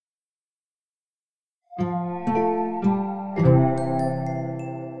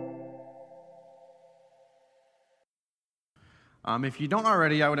If you don't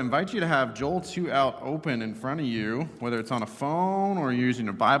already, I would invite you to have Joel 2 out open in front of you, whether it's on a phone or you're using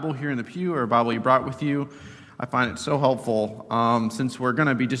a Bible here in the pew or a Bible you brought with you. I find it so helpful. Since we're going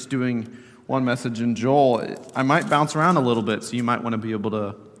to be just doing one message in Joel, I might bounce around a little bit, so you might want to be able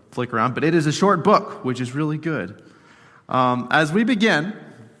to flick around. But it is a short book, which is really good. As we begin,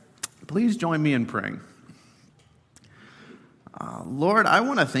 please join me in praying. Lord, I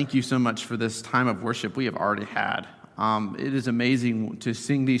want to thank you so much for this time of worship we have already had. It is amazing to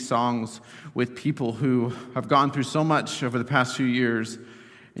sing these songs with people who have gone through so much over the past few years,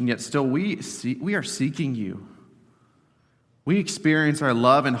 and yet still we are seeking you. We experience our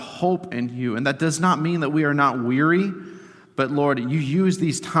love and hope in you, and that does not mean that we are not weary, but Lord, you use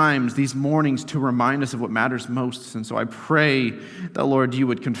these times, these mornings, to remind us of what matters most. And so I pray that, Lord, you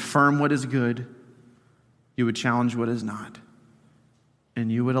would confirm what is good, you would challenge what is not,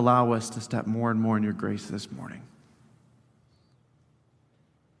 and you would allow us to step more and more in your grace this morning.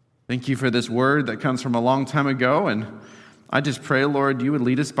 Thank you for this word that comes from a long time ago, and I just pray, Lord, you would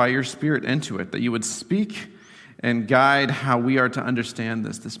lead us by your Spirit into it, that you would speak and guide how we are to understand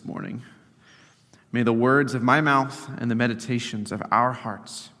this morning. May the words of my mouth and the meditations of our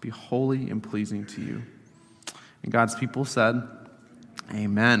hearts be holy and pleasing to you. And God's people said,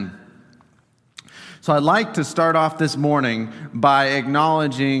 amen. So I'd like to start off this morning by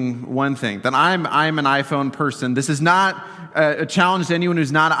acknowledging one thing, that I'm an iPhone person. This is not a challenge to anyone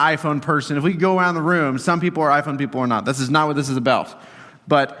who's not an iPhone person. If we go around the room, some people are iPhone, people are not. This is not what this is about.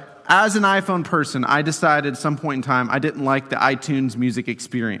 But as an iPhone person, I decided at some point in time I didn't like the iTunes music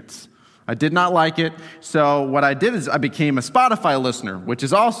experience. I did not like it. So what I did is I became a Spotify listener, which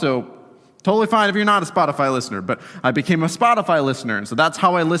is also totally fine if you're not a Spotify listener, but I became a Spotify listener. And so that's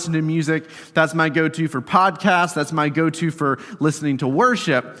how I listen to music. That's my go-to for podcasts. That's my go-to for listening to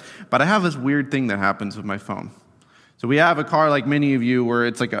worship. But I have this weird thing that happens with my phone. So we have a car like many of you where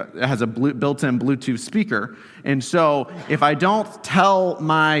it has a built-in Bluetooth speaker. And so if I don't tell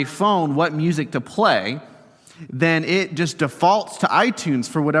my phone what music to play, then it just defaults to iTunes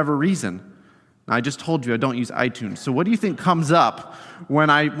for whatever reason. I just told you I don't use iTunes. So what do you think comes up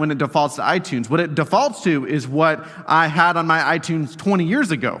when it defaults to iTunes? What it defaults to is what I had on my iTunes 20 years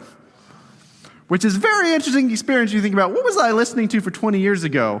ago, which is a very interesting experience. You think about, what was I listening to for 20 years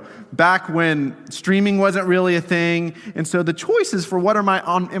ago, back when streaming wasn't really a thing? And so the choices for what are in my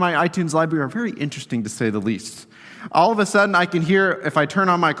iTunes library are very interesting, to say the least. All of a sudden, I can hear, if I turn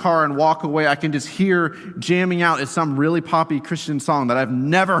on my car and walk away, I can just hear jamming out as some really poppy Christian song that I've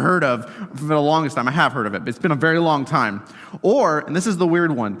never heard of for the longest time. I have heard of it, but it's been a very long time. Or, and this is the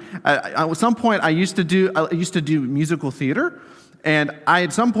weird one, at some point I used to do musical theater, and I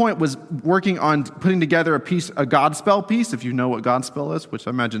at some point was working on putting together a Godspell piece, if you know what Godspell is, which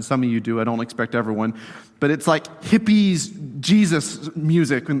I imagine some of you do. I don't expect everyone. But it's like hippies, Jesus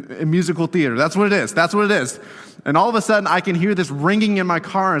music and musical theater. That's what it is. And all of a sudden, I can hear this ringing in my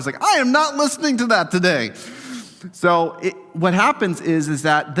car, and it's like, I am not listening to that today. So what happens is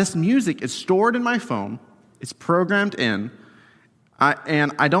that this music is stored in my phone. It's programmed in.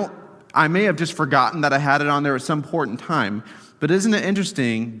 I may have just forgotten that I had it on there at some point in time. But isn't it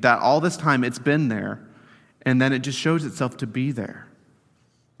interesting that all this time it's been there, and then it just shows itself to be there?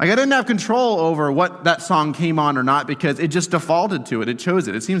 Like, I didn't have control over what that song came on or not, because it just defaulted to it. It chose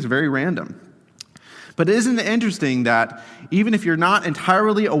it. It seems very random. But isn't it interesting that even if you're not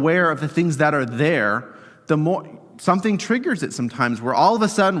entirely aware of the things that are there, the more something triggers it sometimes, where all of a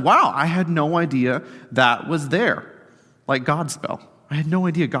sudden, wow, I had no idea that was there. Like Godspell. I had no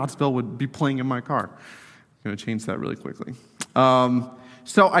idea Godspell would be playing in my car. I'm going to change that really quickly.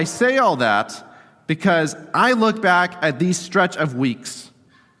 So I say all that because I look back at these stretch of weeks.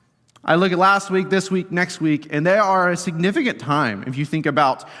 I look at last week, this week, next week, and they are a significant time if you think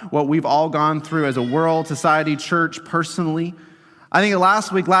about what we've all gone through as a world, society, church, personally. I think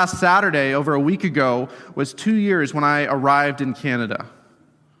last Saturday, over a week ago, was 2 years when I arrived in Canada.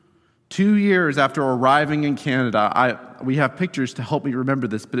 2 years after arriving in Canada, we have pictures to help me remember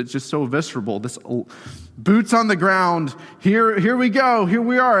this, but it's just so visceral. This boots on the ground, here we go, here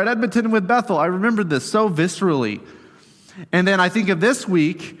we are at Edmonton with Bethel. I remember this so viscerally. And then I think of this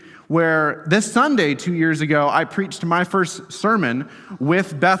week, where this Sunday 2 years ago, I preached my first sermon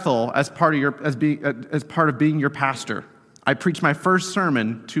with Bethel as part of being your pastor. I preached my first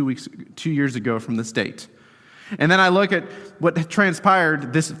sermon 2 years ago from this date. And then I look at what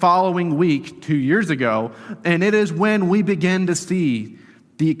transpired this following week 2 years ago, and it is when we begin to see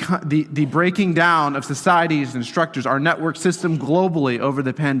the breaking down of societies and structures, our network system globally over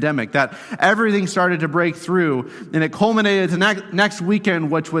the pandemic, that everything started to break through, and it culminated to next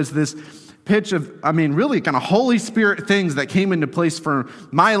weekend, which was this pitch of, really kind of Holy Spirit things that came into place for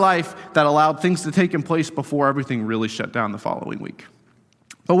my life that allowed things to take in place before everything really shut down the following week.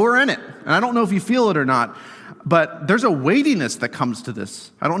 But we're in it, and I don't know if you feel it or not, but there's a weightiness that comes to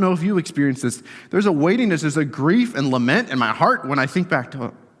this. I don't know if you experience this. There's a weightiness, there's a grief and lament in my heart when I think back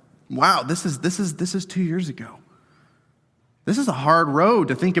to, wow, this is 2 years ago. This is a hard road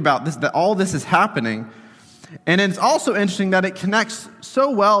to think about this, that all this is happening. And it's also interesting that it connects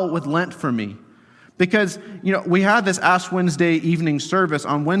so well with Lent for me. Because, we had this Ash Wednesday evening service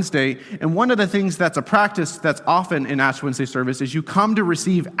on Wednesday, and one of the things that's a practice that's often in Ash Wednesday service is you come to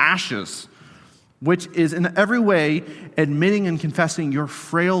receive ashes, which is in every way admitting and confessing your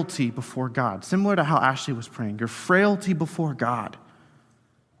frailty before God. Similar to how Ashley was praying, your frailty before God.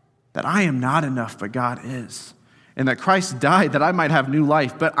 That I am not enough, but God is. And that Christ died that I might have new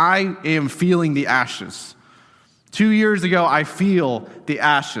life, but I am feeling the ashes. 2 years ago, I feel the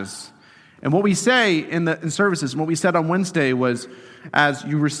ashes. And what we say in services, and what we said on Wednesday was, as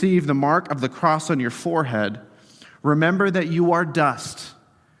you receive the mark of the cross on your forehead, remember that you are dust,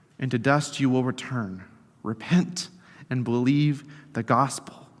 and to dust you will return. Repent and believe the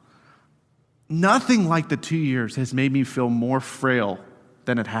gospel. Nothing like the 2 years has made me feel more frail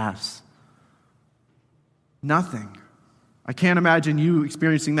than it has. Nothing. I can't imagine you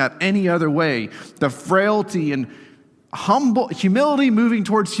experiencing that any other way. The frailty and humility moving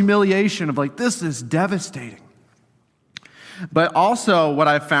towards humiliation of this is devastating. But also what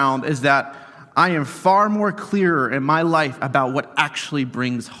I've found is that I am far more clear in my life about what actually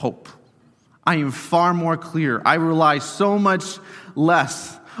brings hope. I am far more clear. I rely so much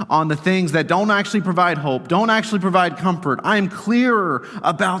less on the things that don't actually provide hope, don't actually provide comfort. I am clearer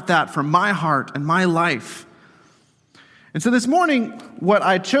about that from my heart and my life. And so this morning, what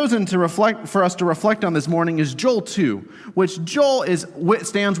I've chosen for us to reflect on this morning is Joel 2, which Joel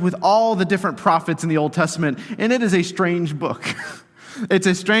stands with all the different prophets in the Old Testament, and it is a strange book. It's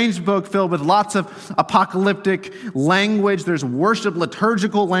a strange book filled with lots of apocalyptic language. There's worship,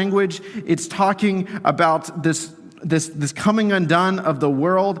 liturgical language. It's talking about this coming undone of the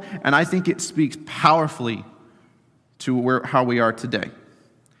world, and I think it speaks powerfully to how we are today.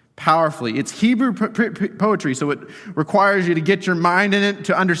 Powerfully. It's Hebrew poetry, so it requires you to get your mind in it,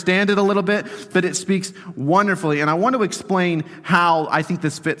 to understand it a little bit, but it speaks wonderfully. And I want to explain how I think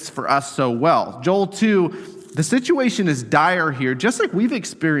this fits for us so well. Joel 2, the situation is dire here, just like we've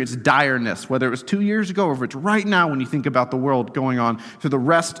experienced direness, whether it was 2 years ago or if it's right now when you think about the world going on to the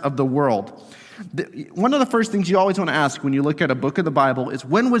rest of the world. One of the first things you always want to ask when you look at a book of the Bible is,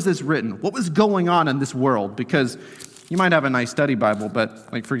 when was this written? What was going on in this world? Because you might have a nice study Bible,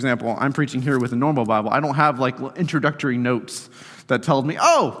 but for example, I'm preaching here with a normal Bible. I don't have introductory notes that tell me,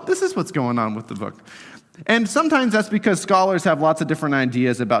 this is what's going on with the book. And sometimes that's because scholars have lots of different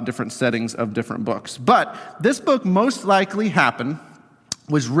ideas about different settings of different books. But this book most likely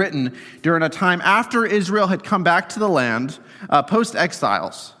was written during a time after Israel had come back to the land,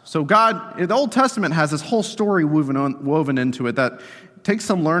 post-exiles. So the Old Testament has this whole story woven into it that takes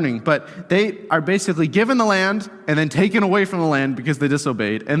some learning, but they are basically given the land and then taken away from the land because they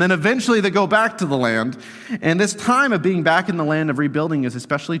disobeyed. And then eventually they go back to the land. And this time of being back in the land of rebuilding is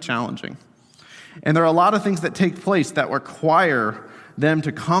especially challenging. And there are a lot of things that take place that require them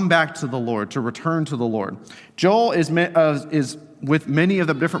to come back to the Lord, to return to the Lord. Joel is with many of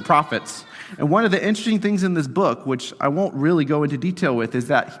the different prophets. And one of the interesting things in this book, which I won't really go into detail with, is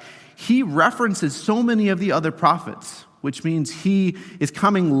that he references so many of the other prophets, which means he is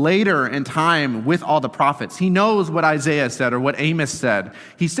coming later in time with all the prophets. He knows what Isaiah said or what Amos said.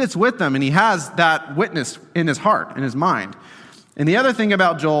 He sits with them and he has that witness in his heart, in his mind. And the other thing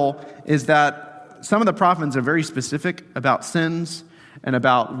about Joel is that some of the prophets are very specific about sins and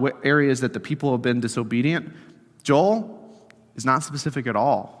about what areas that the people have been disobedient. Joel is not specific at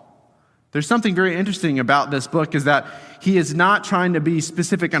all. There's something very interesting about this book is that he is not trying to be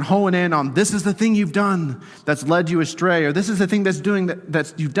specific and hone in on this is the thing you've done that's led you astray, or this is the thing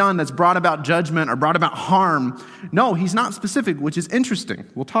that you've done that's brought about judgment or brought about harm. No, he's not specific, which is interesting.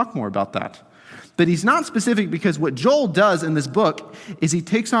 We'll talk more about that. But he's not specific because what Joel does in this book is he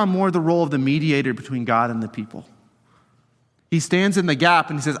takes on more the role of the mediator between God and the people. He stands in the gap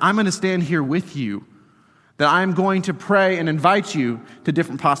and he says, I'm going to stand here with you, that I'm going to pray and invite you to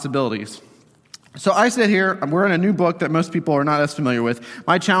different possibilities. So I sit here, we're in a new book that most people are not as familiar with.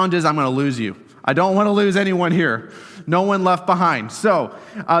 My challenge is I'm going to lose you. I don't want to lose anyone here. No one left behind. So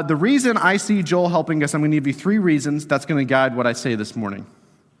the reason I see Joel helping us, I'm going to give you 3 reasons that's going to guide what I say this morning.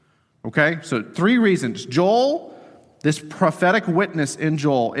 Okay? So 3 reasons. Joel, this prophetic witness in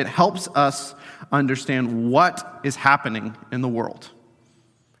Joel, it helps us understand what is happening in the world.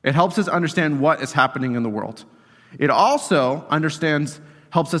 It helps us understand what is happening in the world. It also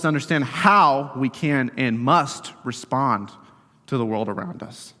helps us understand how we can and must respond to the world around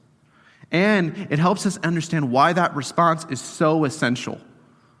us. And it helps us understand why that response is so essential.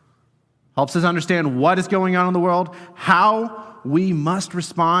 Helps us understand what is going on in the world, how we must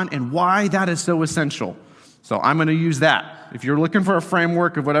respond, and why that is so essential. So I'm going to use that. If you're looking for a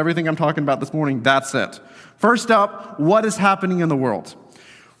framework of what everything I'm talking about this morning, that's it. First up, what is happening in the world?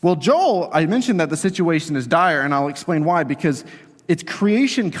 Well, Joel, I mentioned that the situation is dire, and I'll explain why, because it's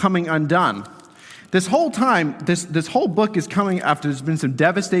creation coming undone. This whole time, this whole book is coming after there's been some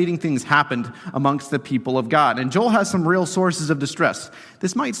devastating things happened amongst the people of God. And Joel has some real sources of distress.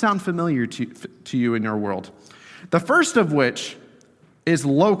 This might sound familiar to you in your world. The first of which is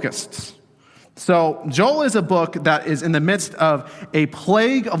locusts. So Joel is a book that is in the midst of a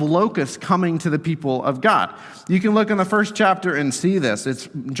plague of locusts coming to the people of God. You can look in the first chapter and see this. It's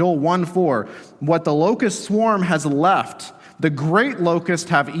Joel 1:4. What the locust swarm has left, the great locusts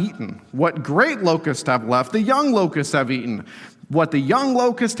have eaten. What great locusts have left, the young locusts have eaten. What the young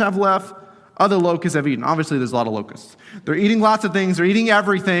locusts have left, other locusts have eaten. Obviously, there's a lot of locusts. They're eating lots of things. They're eating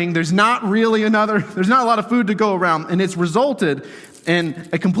everything. There's not a lot of food to go around. And it's resulted in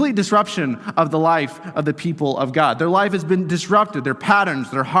a complete disruption of the life of the people of God. Their life has been disrupted. Their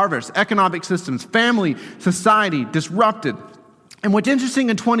patterns, their harvests, economic systems, family, society, disrupted. And what's interesting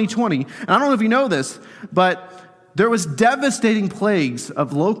in 2020, and I don't know if you know this, but there was devastating plagues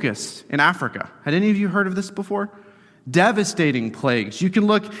of locusts in Africa. Had any of you heard of this before? Devastating plagues. You can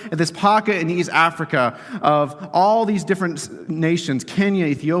look at this pocket in East Africa of all these different nations, Kenya,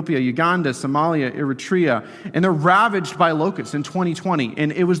 Ethiopia, Uganda, Somalia, Eritrea, and they're ravaged by locusts in 2020.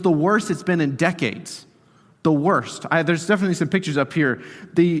 And it was the worst it's been in decades. The worst. There's definitely some pictures up here.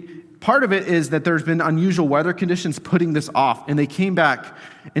 The part of it is that there's been unusual weather conditions putting this off, and they came back,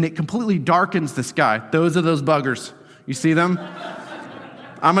 and it completely darkens the sky. Those are those buggers. You see them?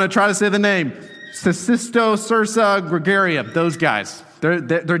 I'm going to try to say the name. Cysticerca gregaria, those guys. They're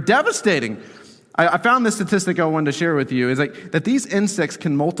devastating. I found this statistic I wanted to share with you, is like that these insects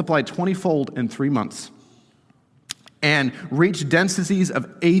can multiply 20-fold in 3 months and reach densities of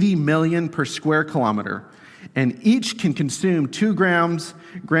 80 million per square kilometer. And each can consume 2 grams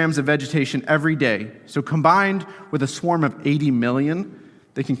of vegetation every day. So combined with a swarm of 80 million,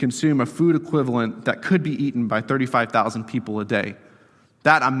 they can consume a food equivalent that could be eaten by 35,000 people a day.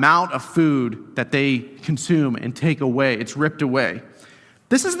 That amount of food that they consume and take away, it's ripped away.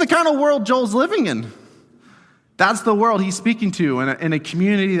 This is the kind of world Joel's living in. That's the world he's speaking to in a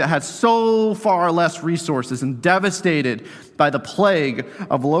community that has so far less resources and devastated by the plague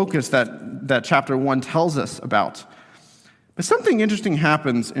of locusts that chapter 1 tells us about. But something interesting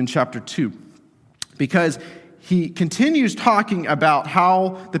happens in chapter 2, because he continues talking about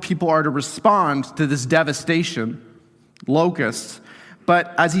how the people are to respond to this devastation, locusts.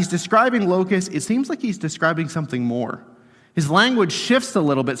 But as he's describing locusts, it seems like he's describing something more. His language shifts a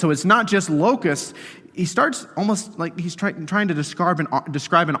little bit, so it's not just locusts. He starts almost like he's trying to describe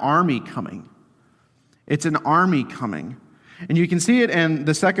an army coming. It's an army coming. And you can see it in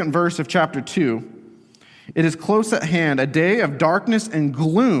the second verse of chapter 2. It is close at hand, a day of darkness and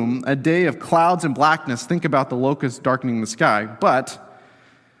gloom, a day of clouds and blackness. Think about the locusts darkening the sky. But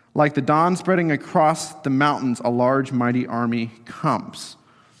like the dawn spreading across the mountains, a large, mighty army comes.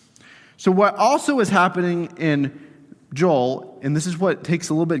 So what also is happening in Joel, and this is what takes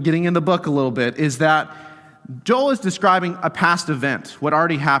a little bit, getting in the book a little bit, is that Joel is describing a past event, what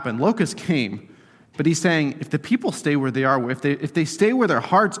already happened. Locusts came, but he's saying if the people stay where they are, if they stay where their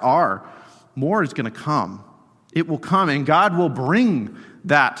hearts are, more is going to come. It will come, and God will bring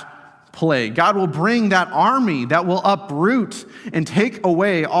that plague. God will bring that army that will uproot and take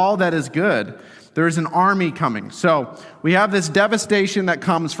away all that is good. There is an army coming. So we have this devastation that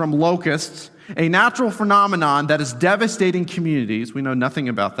comes from locusts, a natural phenomenon that is devastating communities. We know nothing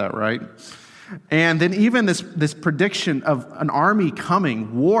about that, right? And then even this prediction of an army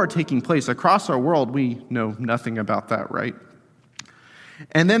coming, war taking place across our world, we know nothing about that, right?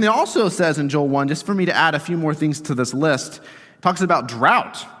 And then it also says in Joel 1, just for me to add a few more things to this list, it talks about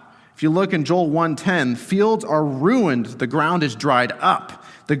drought. If you look in Joel 1:10, fields are ruined, the ground is dried up,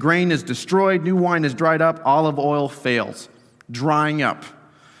 the grain is destroyed, new wine is dried up, olive oil fails, drying up.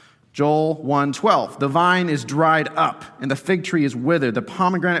 Joel 1:12, the vine is dried up, and the fig tree is withered, the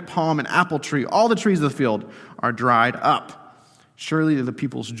pomegranate, palm, and apple tree, all the trees of the field are dried up. Surely the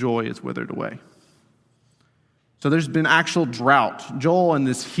people's joy is withered away. So there's been actual drought. Joel, in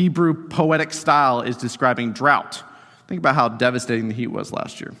this Hebrew poetic style, is describing drought. Think about how devastating the heat was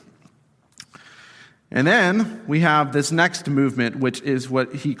last year. And then we have this next movement, which is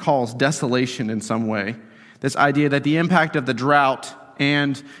what he calls desolation in some way. This idea that the impact of the drought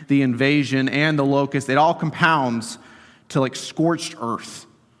and the invasion and the locust, it all compounds to like scorched earth.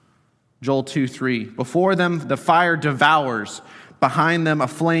 Joel 2:3. Before them the fire devours, behind them a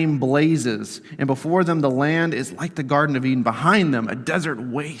flame blazes, and before them the land is like the Garden of Eden, behind them a desert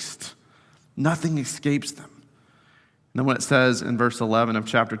waste. Nothing escapes them. And then what it says in verse 11 of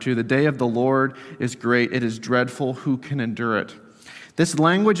chapter 2, the day of the Lord is great, it is dreadful, who can endure it? This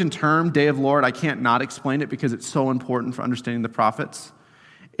language and term, day of Lord, I can't not explain it because it's so important for understanding the prophets.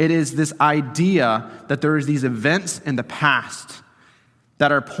 It is this idea that there is these events in the past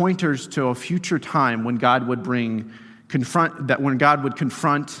that are pointers to a future time when God would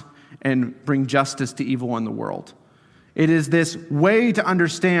confront and bring justice to evil in the world. It is this way to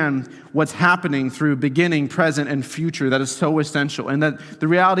understand what's happening through beginning, present, and future that is so essential. And that the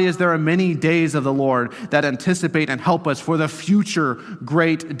reality is there are many days of the Lord that anticipate and help us for the future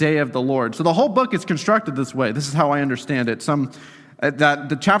great day of the Lord. So the whole book is constructed this way. This is how I understand it. That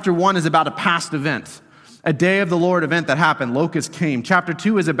the chapter 1 is about a past event, a day of the Lord event that happened. Locusts came. Chapter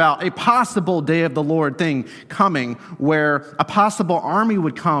 2 is about a possible day of the Lord thing coming where a possible army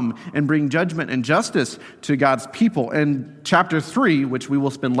would come and bring judgment and justice to God's people. And chapter 3, which we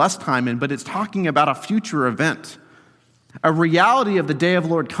will spend less time in, but it's talking about a future event, a reality of the day of the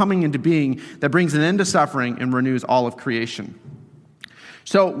Lord coming into being that brings an end to suffering and renews all of creation.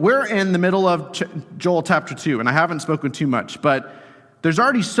 So we're in the middle of Joel chapter 2, and I haven't spoken too much, but there's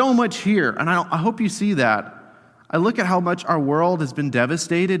already so much here, and I hope you see that. I look at how much our world has been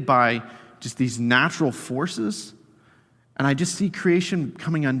devastated by just these natural forces, and I just see creation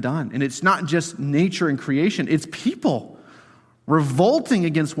coming undone. And it's not just nature and creation, it's people revolting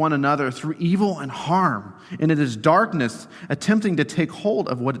against one another through evil and harm. And it is darkness attempting to take hold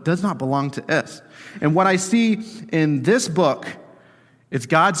of what does not belong to us. And what I see in this book is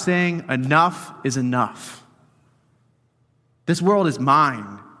God saying, enough is enough. This world is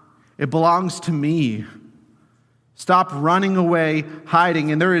mine. It belongs to me. Stop running away,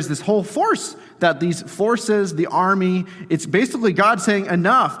 hiding. And there is this whole force that these forces, the army, it's basically God saying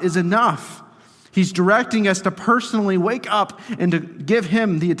enough is enough. He's directing us to personally wake up and to give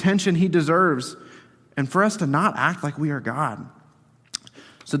him the attention he deserves and for us to not act like we are God.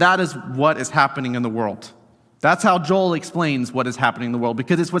 So that is what is happening in the world. That's how Joel explains what is happening in the world,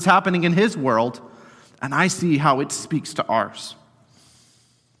 because it's what's happening in his world, and I see how it speaks to ours.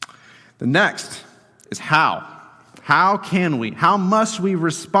 The next is how. How can we? How must we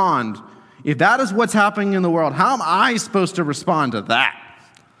respond? If that is what's happening in the world, how am I supposed to respond to that?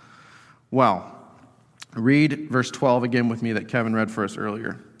 Well, read verse 12 again with me that Kevin read for us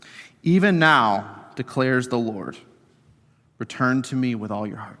earlier. Even now, declares the Lord, return to me with all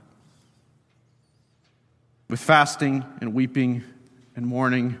your heart. With fasting and weeping and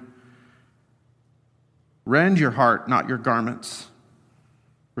mourning, rend your heart, not your garments.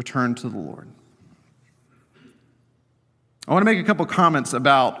 Return to the Lord. I want to make a couple comments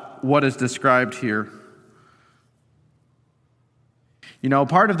about what is described here. You know,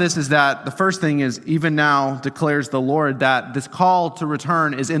 part of this is that the first thing is, even now declares the Lord, that this call to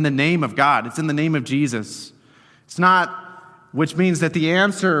return is in the name of God. It's in the name of Jesus. It's not, which means that the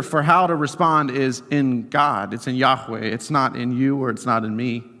answer for how to respond is in God. It's in Yahweh. It's not in you or it's not in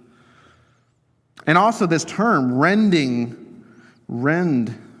me. And also this term, rending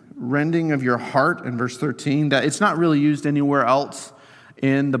of your heart in verse 13, that it's not really used anywhere else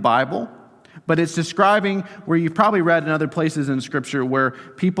in the Bible. But it's describing where you've probably read in other places in Scripture where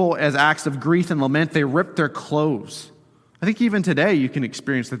people, as acts of grief and lament, they rip their clothes. I think even today you can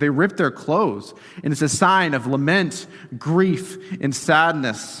experience that. They rip their clothes, and it's a sign of lament, grief, and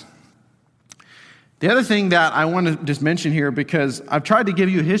sadness. The other thing that I want to just mention here, because I've tried to give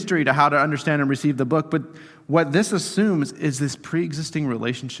you history to how to understand and receive the book, but what this assumes is this pre-existing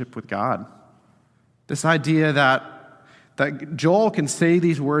relationship with God. This idea that Joel can say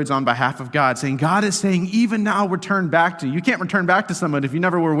these words on behalf of God, saying, God is saying, even now return back to you. You can't return back to someone if you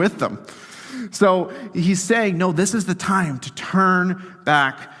never were with them. So he's saying, no, this is the time to turn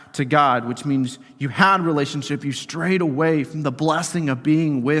back to God, which means you had a relationship, you strayed away from the blessing of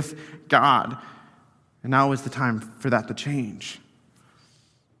being with God. And now is the time for that to change.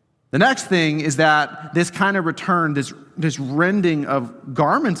 The next thing is that this kind of return, this rending of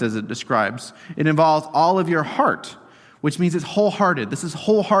garments as it describes, it involves all of your heart, which means it's wholehearted. This is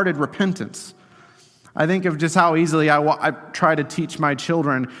wholehearted repentance. I think of just how easily I try to teach my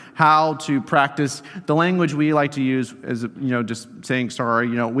children how to practice the language we like to use as, just saying sorry.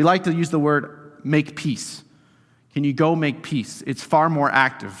 We like to use the word make peace. Can you go make peace? It's far more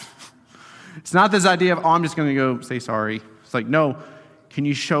active. It's not this idea of, oh, I'm just going to go say sorry. It's like, no, can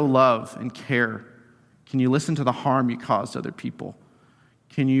you show love and care? Can you listen to the harm you caused other people?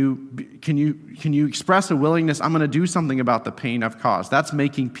 Can you express a willingness, I'm going to do something about the pain I've caused? That's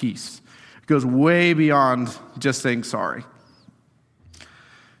making peace. It goes way beyond just saying sorry.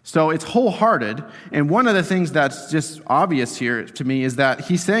 So it's wholehearted, and one of the things that's just obvious here to me is that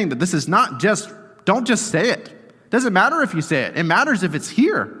he's saying that this is not just, don't just say it. It doesn't matter if you say it. It matters if it's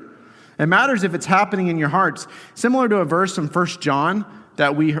here. It matters if it's happening in your hearts. Similar to a verse from 1 John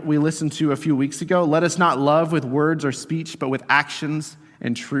that we listened to a few weeks ago, let us not love with words or speech, but with actions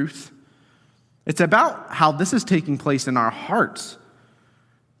and truth. It's about how this is taking place in our hearts.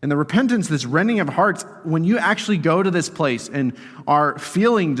 And the repentance, this rending of hearts, when you actually go to this place and are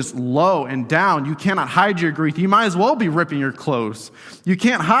feeling just low and down, you cannot hide your grief. You might as well be ripping your clothes. You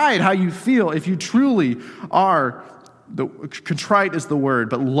can't hide how you feel if you truly are, contrite is the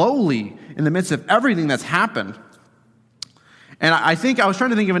word, but lowly in the midst of everything that's happened. And I was trying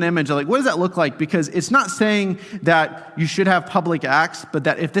to think of an image of like, what does that look like? Because it's not saying that you should have public acts, but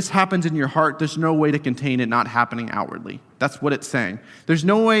that if this happens in your heart, there's no way to contain it not happening outwardly. That's what it's saying. There's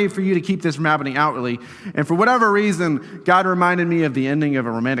no way for you to keep this from happening outwardly. And for whatever reason, God reminded me of the ending of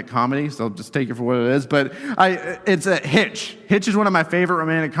a romantic comedy, so I'll just take it for what it is. But it's a Hitch. Hitch is one of my favorite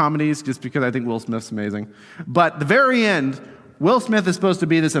romantic comedies just because I think Will Smith's amazing. But the very end, Will Smith is supposed to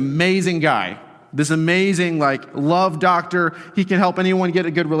be this amazing guy. This amazing, love doctor. He can help anyone get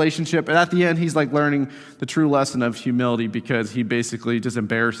a good relationship. And at the end, he's learning the true lesson of humility because he basically just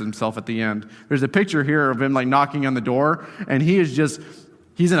embarrassed himself at the end. There's a picture here of him knocking on the door, and he's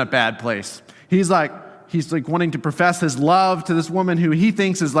in a bad place. He's wanting to profess his love to this woman who he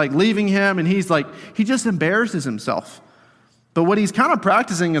thinks is leaving him, and he just embarrasses himself. But what he's kind of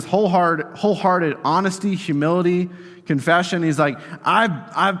practicing is wholehearted honesty, humility, confession. He's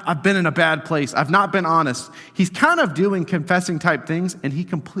I've been in a bad place. I've not been honest. He's kind of doing confessing type things, and he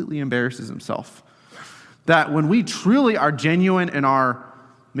completely embarrasses himself. That when we truly are genuine in our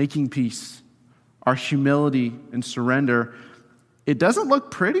making peace, our humility and surrender, it doesn't look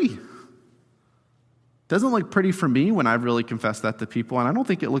pretty. It doesn't look pretty for me when I really confess that to people, and I don't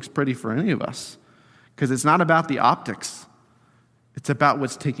think it looks pretty for any of us because it's not about the optics. It's about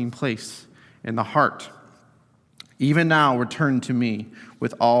what's taking place in the heart. Even now, return to me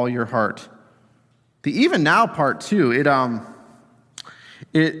with all your heart. The even now part too.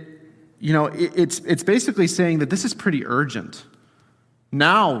 It's basically saying that this is pretty urgent.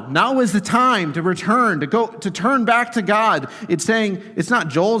 Now is the time to return, to turn back to God. It's saying it's not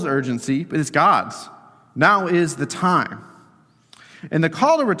Joel's urgency, but it's God's. Now is the time. And the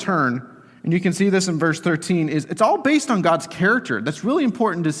call to return, and you can see this in verse 13, it's all based on God's character. That's really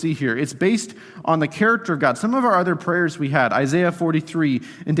important to see here. It's based on the character of God. Some of our other prayers we had, Isaiah 43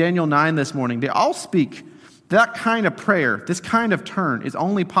 and Daniel 9 this morning, they all speak that kind of prayer, this kind of turn is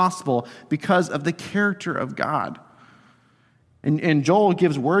only possible because of the character of God. And Joel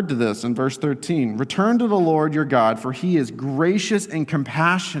gives word to this in verse 13. Return to the Lord your God, for he is gracious and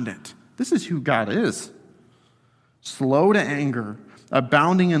compassionate. This is who God is. Slow to anger,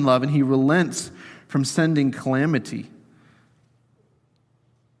 abounding in love, and he relents from sending calamity.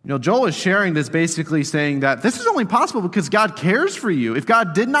 Joel is sharing this basically saying that this is only possible because God cares for you. If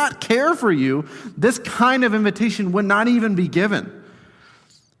God did not care for you, this kind of invitation would not even be given.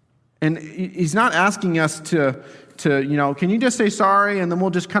 And he's not asking us to can you just say sorry and then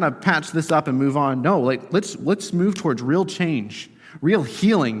we'll just kind of patch this up and move on? No, let's move towards real change, real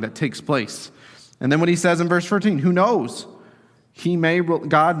healing that takes place. And then what he says in verse 14, who knows?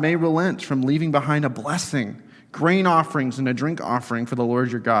 God may relent from leaving behind a blessing, grain offerings and a drink offering for the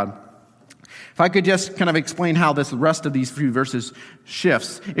Lord your God. If I could just kind of explain how this rest of these few verses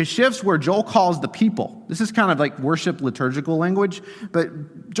shifts. It shifts where Joel calls the people. This is kind of like worship liturgical language,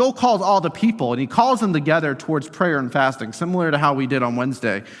 but Joel calls all the people, and he calls them together towards prayer and fasting, similar to how we did on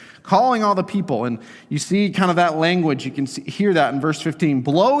Wednesday. Calling all the people, and you see kind of that language. You can hear that in verse 15.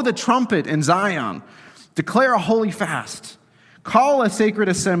 Blow the trumpet in Zion. Declare a holy fast. Call a sacred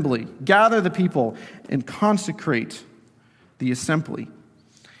assembly, gather the people, and consecrate the assembly.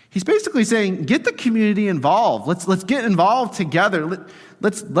 He's basically saying, get the community involved. Let's get involved together.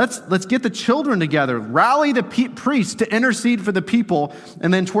 Let's get the children together. Rally the priests to intercede for the people.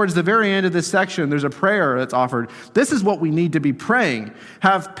 And then towards the very end of this section, there's a prayer that's offered. This is what we need to be praying.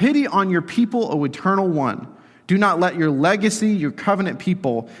 Have pity on your people, O Eternal One. Do not let your legacy, your covenant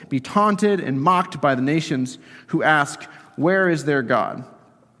people, be taunted and mocked by the nations who ask, where is their God?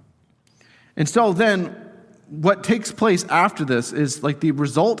 And so then what takes place after this is like the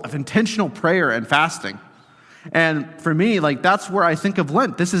result of intentional prayer and fasting. And for me, that's where I think of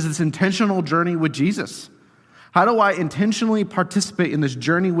Lent. This is this intentional journey with Jesus. How do I intentionally participate in this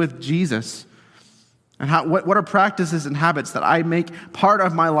journey with Jesus? And what are practices and habits that I make part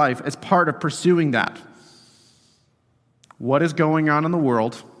of my life as part of pursuing that? What is going on in the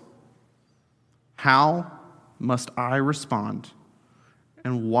world? How must I respond?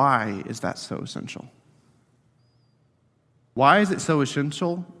 And why is that so essential? Why is it so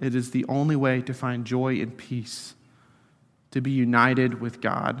essential? It is the only way to find joy and peace, to be united with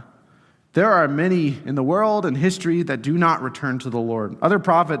God. There are many in the world and history that do not return to the Lord. Other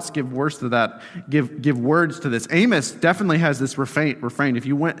prophets give words to that, give words to this. Amos definitely has this refrain. If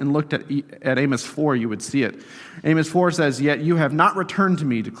you went and looked at Amos 4, you would see it. Amos 4 says, "Yet you have not returned to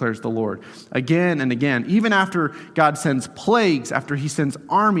me, declares the Lord." Again and again, even after God sends plagues, after he sends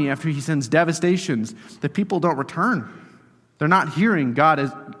army, after he sends devastations, the people don't return. They're not hearing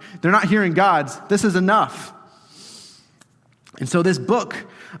God's, "This is enough." And so this book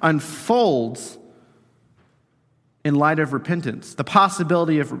unfolds in light of repentance, the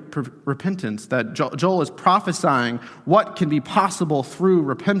possibility of repentance, that Joel is prophesying what can be possible through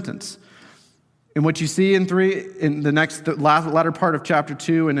repentance. And what you see in the latter part of chapter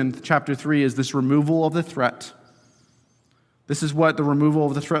 2 and in chapter 3 is this removal of the threat. This is what the removal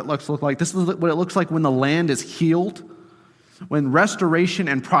of the threat looks like. This is what it looks like when the land is healed, when restoration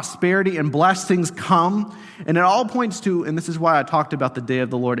and prosperity and blessings come. And it all points to, and this is why I talked about the day of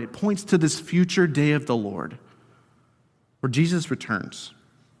the Lord, it points to this future day of the Lord, where Jesus returns,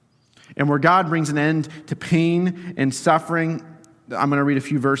 and where God brings an end to pain and suffering. I'm going to read a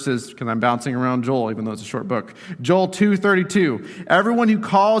few verses because I'm bouncing around Joel, even though it's a short book. Joel 2:32, "Everyone who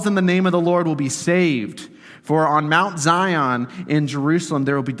calls in the name of the Lord will be saved. For on Mount Zion in Jerusalem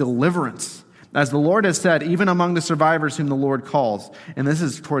there will be deliverance. As the Lord has said, even among the survivors whom the Lord calls." And this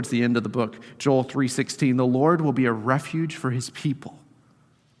is towards the end of the book, Joel 3:16. "The Lord will be a refuge for his people,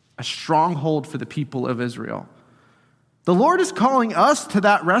 a stronghold for the people of Israel." The Lord is calling us to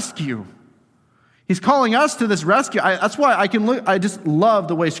that rescue. He's calling us to this rescue. That's why I just love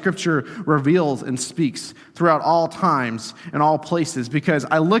the way Scripture reveals and speaks throughout all times and all places, because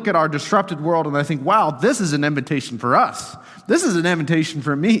I look at our disrupted world and I think, wow, this is an invitation for us. This is an invitation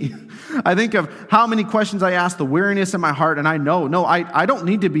for me. I think of how many questions I ask, the weariness in my heart, and I don't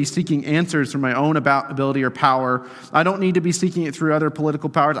need to be seeking answers from my own ability or power. I don't need to be seeking it through other political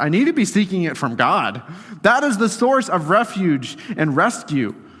powers. I need to be seeking it from God. That is the source of refuge and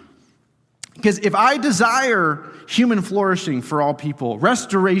rescue. Because if I desire human flourishing for all people,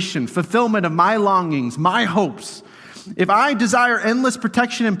 restoration, fulfillment of my longings, my hopes, if I desire endless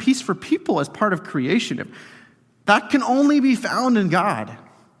protection and peace for people as part of creation, that can only be found in God.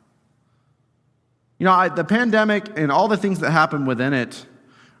 The pandemic and all the things that happen within it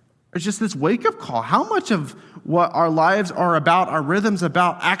is just this wake-up call. How much of what our lives are about, our rhythms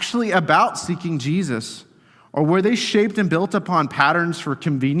actually about seeking Jesus? Or were they shaped and built upon patterns for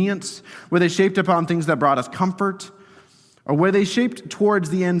convenience? Were they shaped upon things that brought us comfort? Or were they shaped towards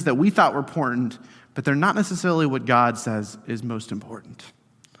the ends that we thought were important, but they're not necessarily what God says is most important?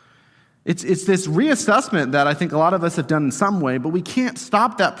 It's this reassessment that I think a lot of us have done in some way, but we can't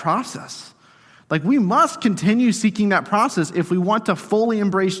stop that process. We must continue seeking that process if we want to fully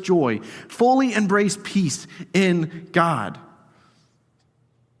embrace joy, fully embrace peace in God.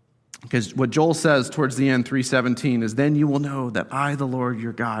 Because what Joel says towards the end, 3:17, is, "Then you will know that I, the Lord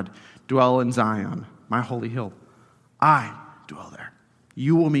your God, dwell in Zion, my holy hill. I dwell there.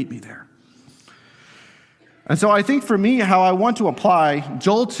 You will meet me there." And so I think for me, how I want to apply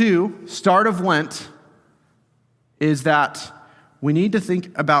Joel 2, start of Lent, is that we need to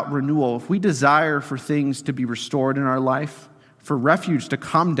think about renewal. If we desire for things to be restored in our life, for refuge to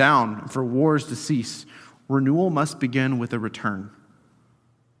come down, for wars to cease, renewal must begin with a return.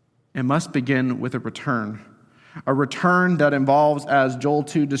 It must begin with a return that involves, as Joel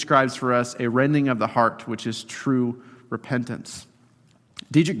 2 describes for us, a rending of the heart, which is true repentance.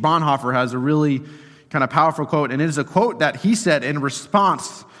 Dietrich Bonhoeffer has a really kind of powerful quote, and it is a quote that he said in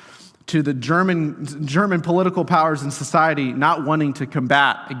response to the German political powers in society not wanting to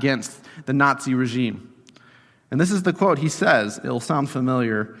combat against the Nazi regime. And this is the quote he says. It'll sound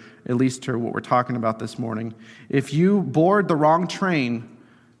familiar, at least to what we're talking about this morning. "If you board the wrong train,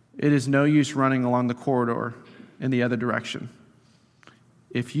 it is no use running along the corridor in the other direction."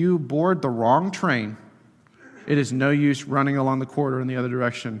 If you board the wrong train, it is no use running along the corridor in the other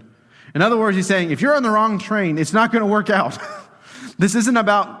direction. In other words, he's saying, if you're on the wrong train, it's not going to work out. This isn't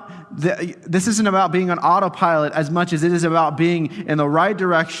about being on autopilot as much as it is about being in the right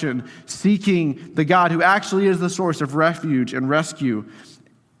direction, seeking the God who actually is the source of refuge and rescue.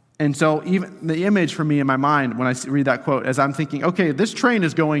 And so even the image for me in my mind when I read that quote, as I'm thinking, okay, this train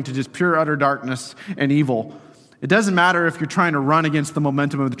is going to just pure utter darkness and evil. It doesn't matter if you're trying to run against the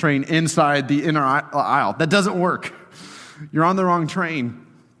momentum of the train inside the inner aisle. That doesn't work. You're on the wrong train.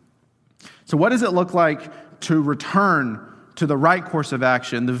 So what does it look like to return to the right course of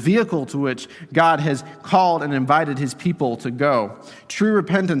action, the vehicle to which God has called and invited his people to go? True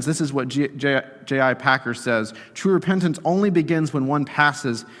repentance, this is what J.I. Packer says, true repentance only begins when one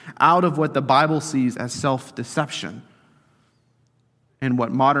passes out of what the Bible sees as self-deception and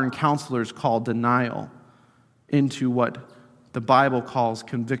what modern counselors call denial into what the Bible calls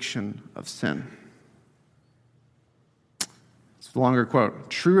conviction of sin. It's a longer quote.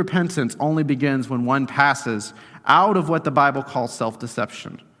 True repentance only begins when one passes out of what the Bible calls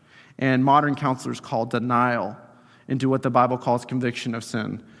self-deception and modern counselors call denial into what the Bible calls conviction of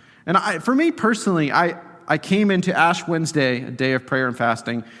sin. And for me personally, I came into Ash Wednesday, a day of prayer and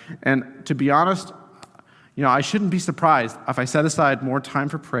fasting, and to be honest, I shouldn't be surprised if I set aside more time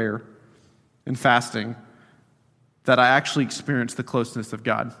for prayer and fasting that I actually experienced the closeness of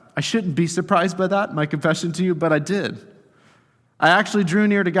God. I shouldn't be surprised by that, my confession to you, but I did. I actually drew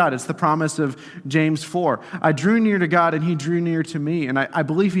near to God. It's the promise of James 4. I drew near to God and he drew near to me. And I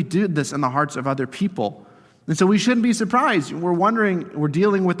believe he did this in the hearts of other people. And so we shouldn't be surprised. We're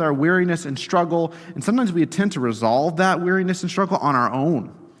dealing with our weariness and struggle. And sometimes we attempt to resolve that weariness and struggle on our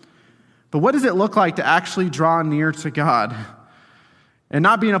own. But what does it look like to actually draw near to God? And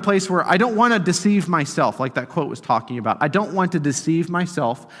not be in a place where I don't want to deceive myself, like that quote was talking about. I don't want to deceive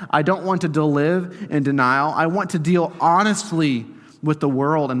myself. I don't want to live in denial. I want to deal honestly with the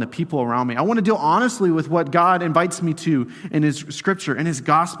world and the people around me. I want to deal honestly with what God invites me to in his scripture, in his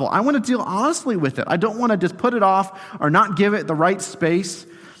gospel. I want to deal honestly with it. I don't want to just put it off or not give it the right space,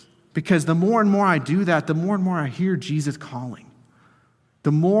 because the more and more I do that, the more and more I hear Jesus calling.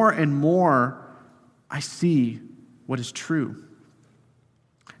 The more and more I see what is true.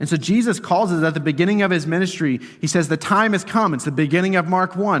 And so Jesus calls us at the beginning of his ministry. He says, the time has come. It's the beginning of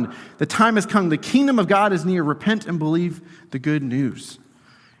Mark 1. The time has come. The kingdom of God is near. Repent and believe the good news.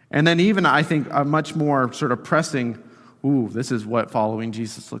 And then even, I think, a much more sort of pressing, this is what following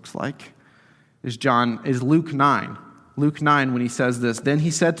Jesus looks like, is Luke 9. Luke 9, when he says this, then he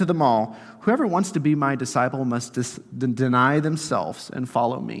said to them all, whoever wants to be my disciple must deny themselves and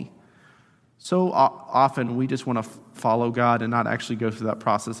follow me. So often we just want to follow God and not actually go through that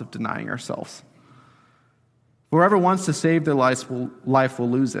process of denying ourselves. Whoever wants to save their life will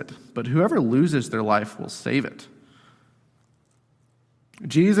lose it, but whoever loses their life will save it.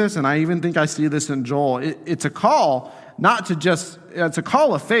 Jesus, and I even think I see this in Joel, it's a call it's a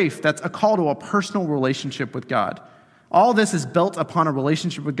call of faith, that's a call to a personal relationship with God. All this is built upon a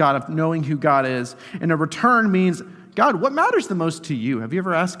relationship with God, of knowing who God is. And a return means, God, what matters the most to you? Have you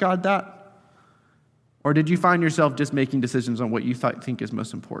ever asked God that? Or did you find yourself just making decisions on what you think is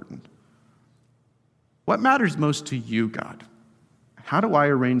most important? What matters most to you, God? How do I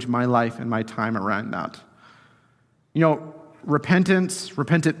arrange my life and my time around that?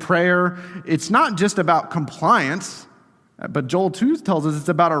 Repentant prayer, it's not just about compliance, but Joel 2 tells us it's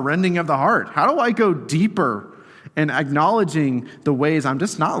about a rending of the heart. How do I go deeper and acknowledging the ways I'm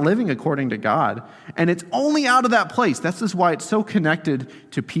just not living according to God? And it's only out of that place. This is why it's so connected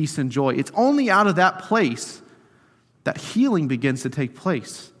to peace and joy. It's only out of that place that healing begins to take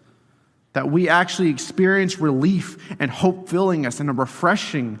place, that we actually experience relief and hope filling us, and a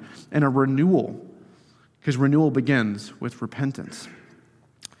refreshing and a renewal, because renewal begins with repentance.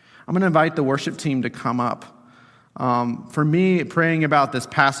 I'm going to invite the worship team to come up. For me, praying about this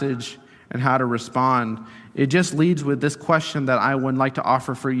passage and how to respond, it just leads with this question that I would like to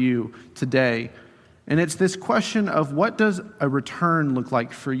offer for you today. And it's this question of, what does a return look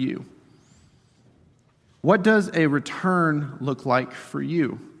like for you? What does a return look like for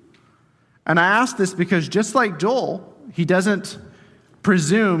you? And I ask this because just like Joel, he doesn't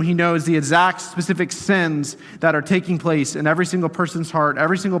presume he knows the exact specific sins that are taking place in every single person's heart,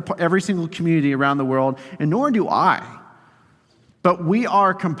 every single community around the world, and nor do I. But we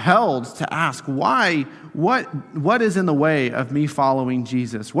are compelled to ask, why? What is in the way of me following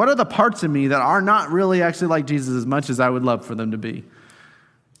Jesus? What are the parts of me that are not really actually like Jesus as much as I would love for them to be?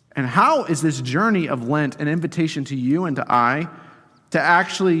 And how is this journey of Lent an invitation to you and to I to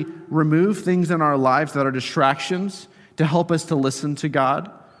actually remove things in our lives that are distractions to help us to listen to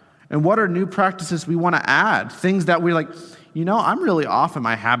God? And what are new practices we want to add? Things that we're like, I'm really off in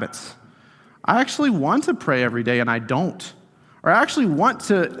my habits. I actually want to pray every day and I don't. Or I actually want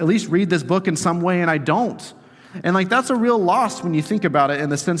to at least read this book in some way and I don't. And that's a real loss when you think about it, in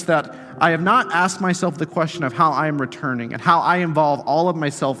the sense that I have not asked myself the question of how I am returning and how I involve all of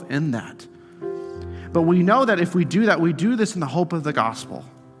myself in that. But we know that if we do that, we do this in the hope of the gospel.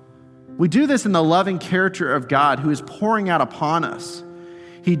 We do this in the loving character of God who is pouring out upon us.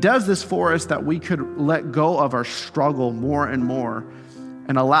 He does this for us that we could let go of our struggle more and more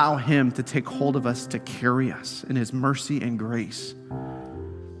and allow him to take hold of us, to carry us in his mercy and grace.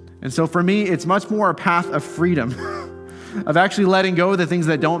 And so for me, it's much more a path of freedom, of actually letting go of the things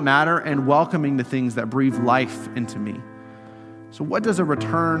that don't matter and welcoming the things that breathe life into me. So what does a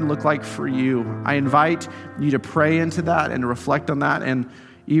return look like for you? I invite you to pray into that and to reflect on that. And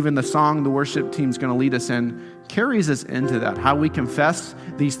even the song the worship team's going to lead us in carries us into that, how we confess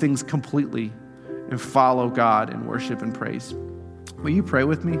these things completely and follow God in worship and praise. Will you pray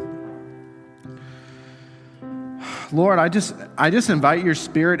with me? Lord, I just invite your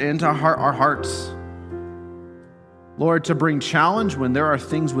Spirit into our hearts. Lord, to bring challenge when there are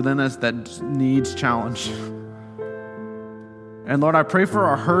things within us that needs challenge. And Lord, I pray for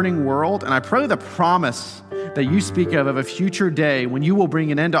our hurting world, and I pray the promise that you speak of a future day when you will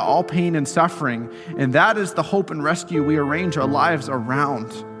bring an end to all pain and suffering. And that is the hope and rescue we arrange our lives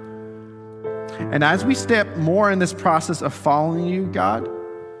around. And as we step more in this process of following you, God,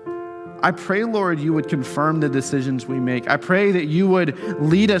 I pray, Lord, you would confirm the decisions we make. I pray that you would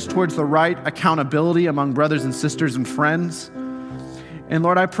lead us towards the right accountability among brothers and sisters and friends. And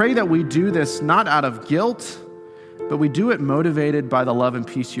Lord, I pray that we do this not out of guilt, but we do it motivated by the love and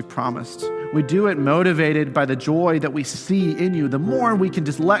peace you've promised. We do it motivated by the joy that we see in you. The more we can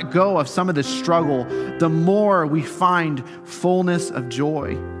just let go of some of this struggle, the more we find fullness of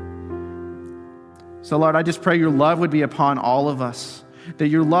joy. So Lord, I just pray your love would be upon all of us, that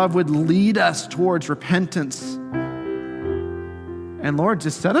your love would lead us towards repentance. And Lord,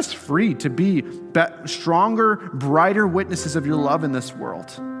 just set us free to be stronger, brighter witnesses of your love in this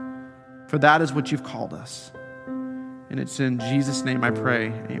world. For that is what you've called us. And it's in Jesus' name I pray,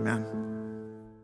 amen.